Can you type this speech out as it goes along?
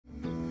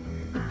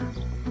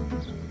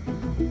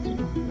Is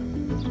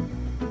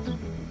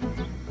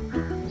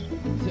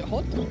it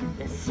hot?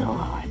 It's so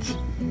hot.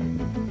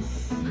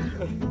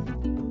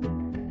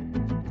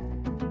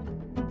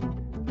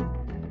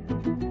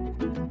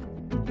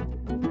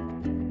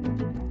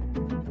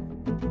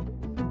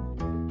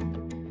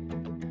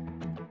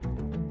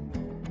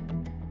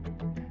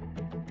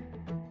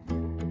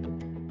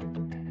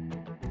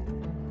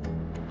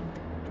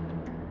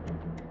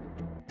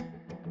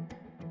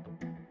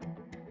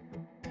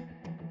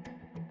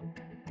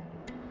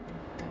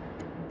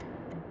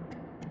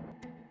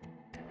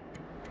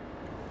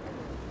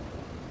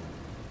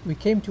 We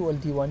came to Al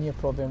Diwaniyah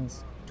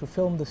province to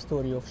film the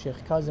story of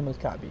Sheikh Kazim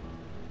al-Ka'bi,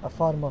 a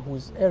farmer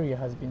whose area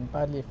has been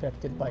badly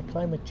affected by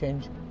climate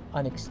change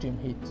and extreme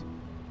heat.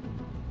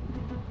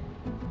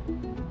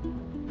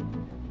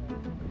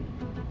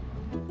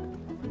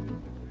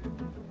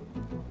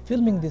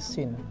 Filming this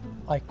scene,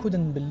 I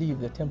couldn't believe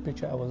the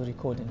temperature I was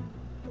recording.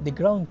 The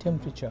ground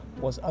temperature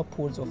was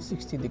upwards of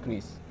 60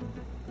 degrees.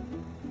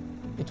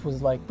 It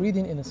was like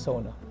breathing in a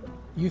sauna.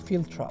 You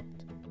feel trapped.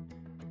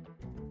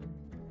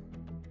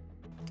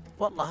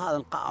 والله هذا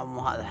القاع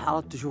وهذا حارة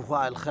تشوف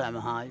هاي الخيمة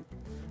هاي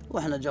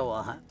واحنا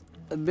جواها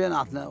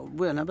بيناتنا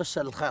وبينها بس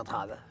الخيط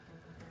هذا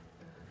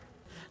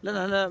لأن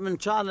احنا من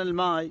كان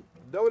الماي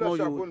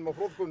موجود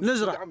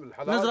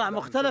نزرع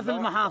مختلف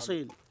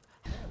المحاصيل.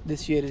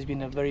 This year has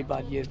been a very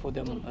bad year for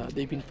them.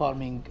 They've been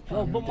farming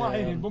and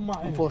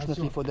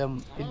unfortunately for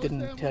them it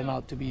didn't turn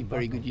out to be a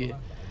very good year.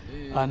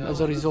 And as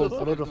a result,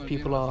 a lot of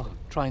people are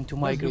trying to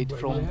migrate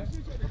from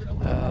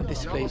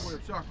this place.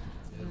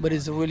 But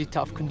it's a really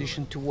tough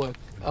condition to work.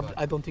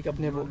 I don't think I've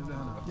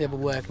never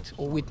worked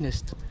or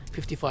witnessed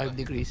 55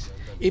 degrees.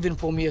 Even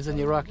for me as an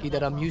Iraqi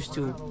that I'm used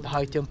to the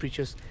high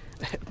temperatures,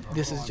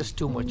 this is just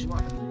too much.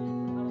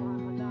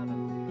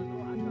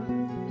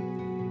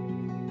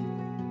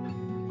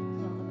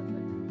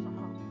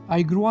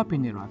 I grew up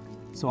in Iraq,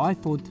 so I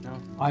thought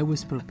I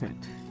was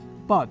prepared.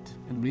 But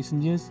in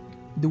recent years,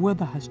 the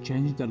weather has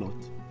changed a lot.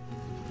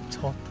 It's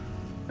hot.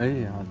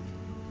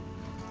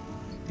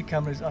 The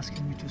camera is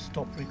asking me to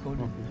stop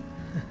recording. Okay.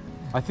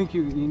 I think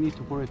you need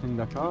to put it in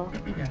the car.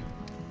 Yeah.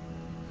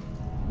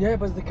 Yeah,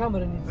 but the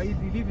camera needs...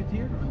 You leave it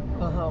here?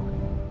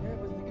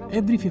 Okay.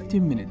 Every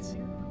 15 minutes,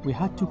 we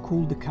had to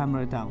cool the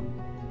camera down.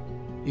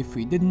 If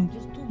we didn't,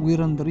 we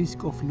ran the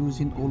risk of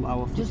losing all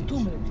our footage. Just 2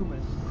 minutes, 2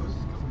 minutes.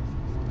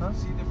 Huh?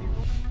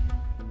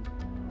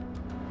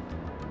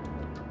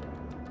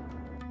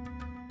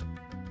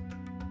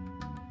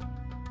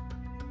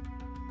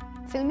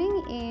 Filming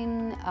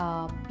in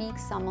peak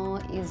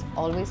summer is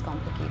always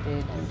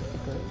complicated and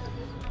difficult.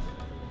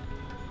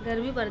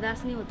 गर्मी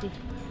बर्दाश्त नहीं होती.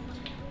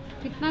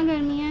 कितना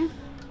गर्मी है?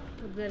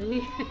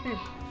 गर्मी.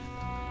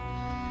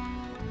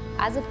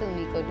 As a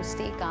filmmaker, to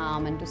stay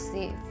calm and to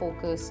stay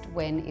focused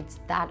when it's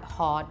that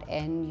hot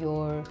and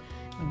you're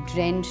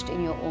drenched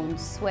in your own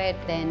sweat,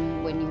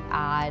 then when you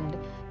add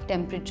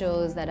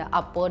temperatures that are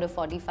upward of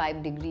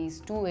 45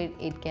 degrees to it,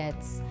 it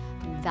gets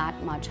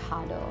that much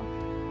harder.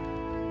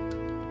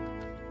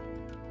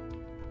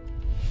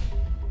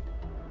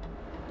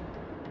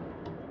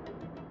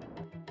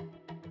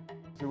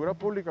 Figura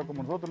pública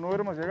como nosotros no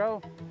hubiéramos llegado,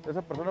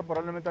 esa persona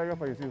probablemente haya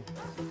fallecido.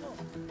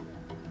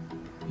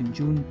 In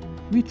June,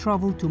 we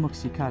traveled to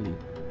Mexicali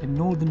in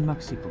northern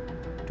Mexico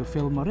to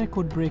film a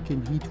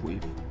record-breaking heat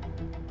wave.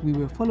 We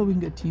were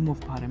following a team of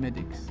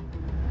paramedics.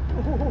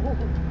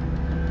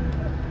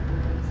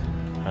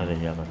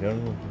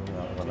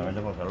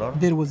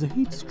 There was a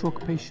heat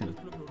stroke patient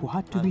who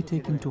had to be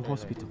taken to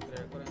hospital.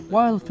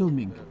 While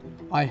filming,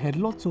 I heard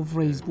lots of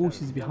raised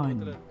voices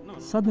behind me.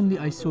 Suddenly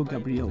I saw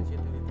Gabriel,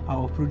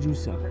 our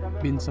producer,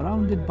 being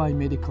surrounded by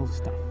medical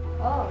staff.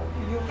 Oh,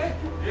 you okay?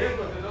 Yeah,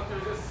 but the doctor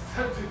just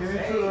had to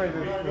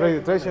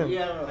registration.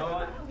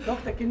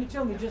 Doctor, can you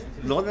tell me just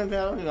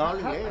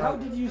how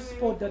did you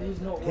spot that he's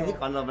not well?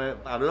 Cuando me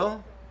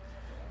habló,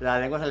 la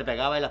lengua se le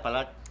pegaba y las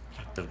palabras.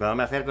 Cuando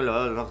me acerco y lo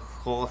veo los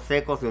ojos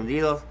secos y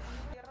hundidos.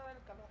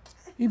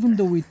 Even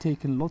though we'd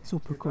taken lots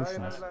of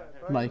precautions,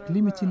 like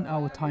limiting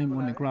our time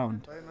on the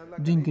ground,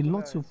 drinking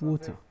lots of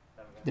water,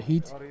 the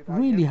heat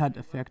really had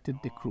affected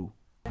the crew.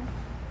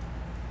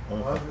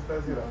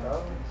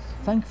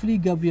 Thankfully,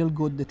 Gabriel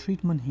got the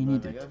treatment he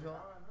needed.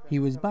 He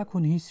was back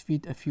on his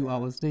feet a few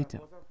hours later.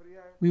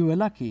 We were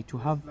lucky to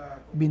have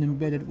been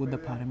embedded with the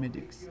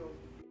paramedics.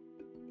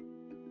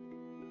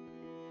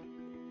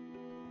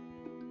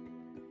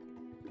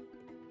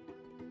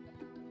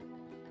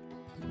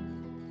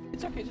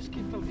 It's okay, just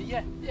keep filming.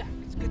 Yeah,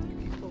 it's good.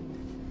 Keep filming.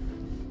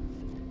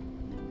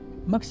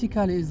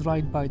 Mexicali is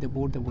right by the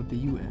border with the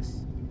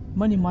US.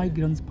 Many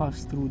migrants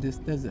pass through this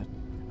desert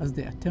as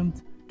they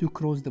attempt to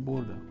cross the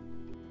border.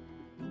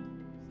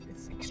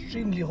 It's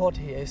extremely hot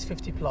here, it's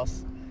 50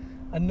 plus.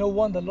 And no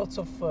wonder lots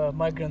of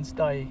migrants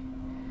die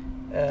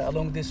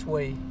along this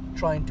way,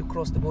 trying to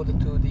cross the border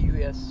to the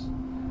US.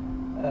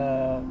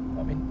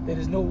 I mean, there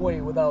is no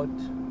way without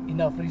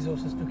enough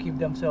resources to keep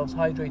themselves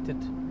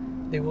hydrated,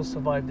 they will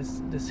survive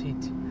this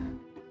heat.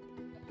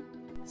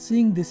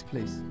 Seeing this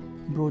place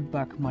brought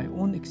back my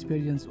own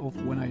experience of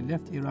when I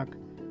left Iraq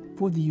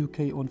for the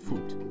UK on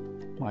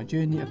foot. My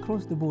journey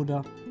across the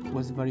border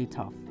was very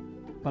tough,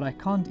 but I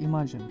can't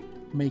imagine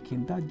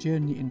making that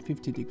journey in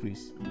 50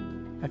 degrees.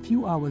 A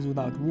few hours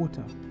without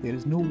water, there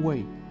is no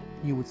way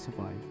you would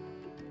survive.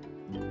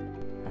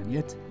 And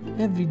yet,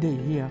 every day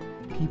here,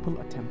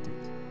 people attempt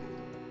it.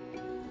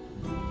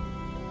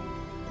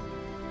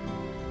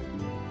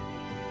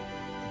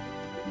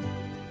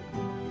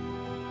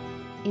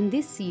 In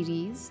this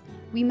series,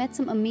 we met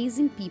some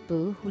amazing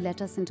people who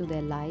let us into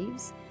their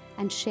lives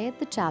and shared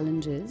the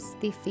challenges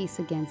they face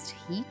against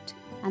heat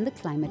and the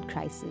climate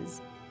crisis.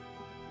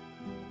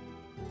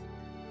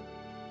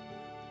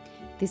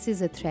 This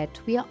is a threat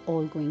we are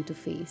all going to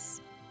face.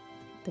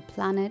 The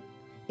planet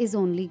is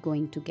only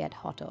going to get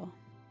hotter.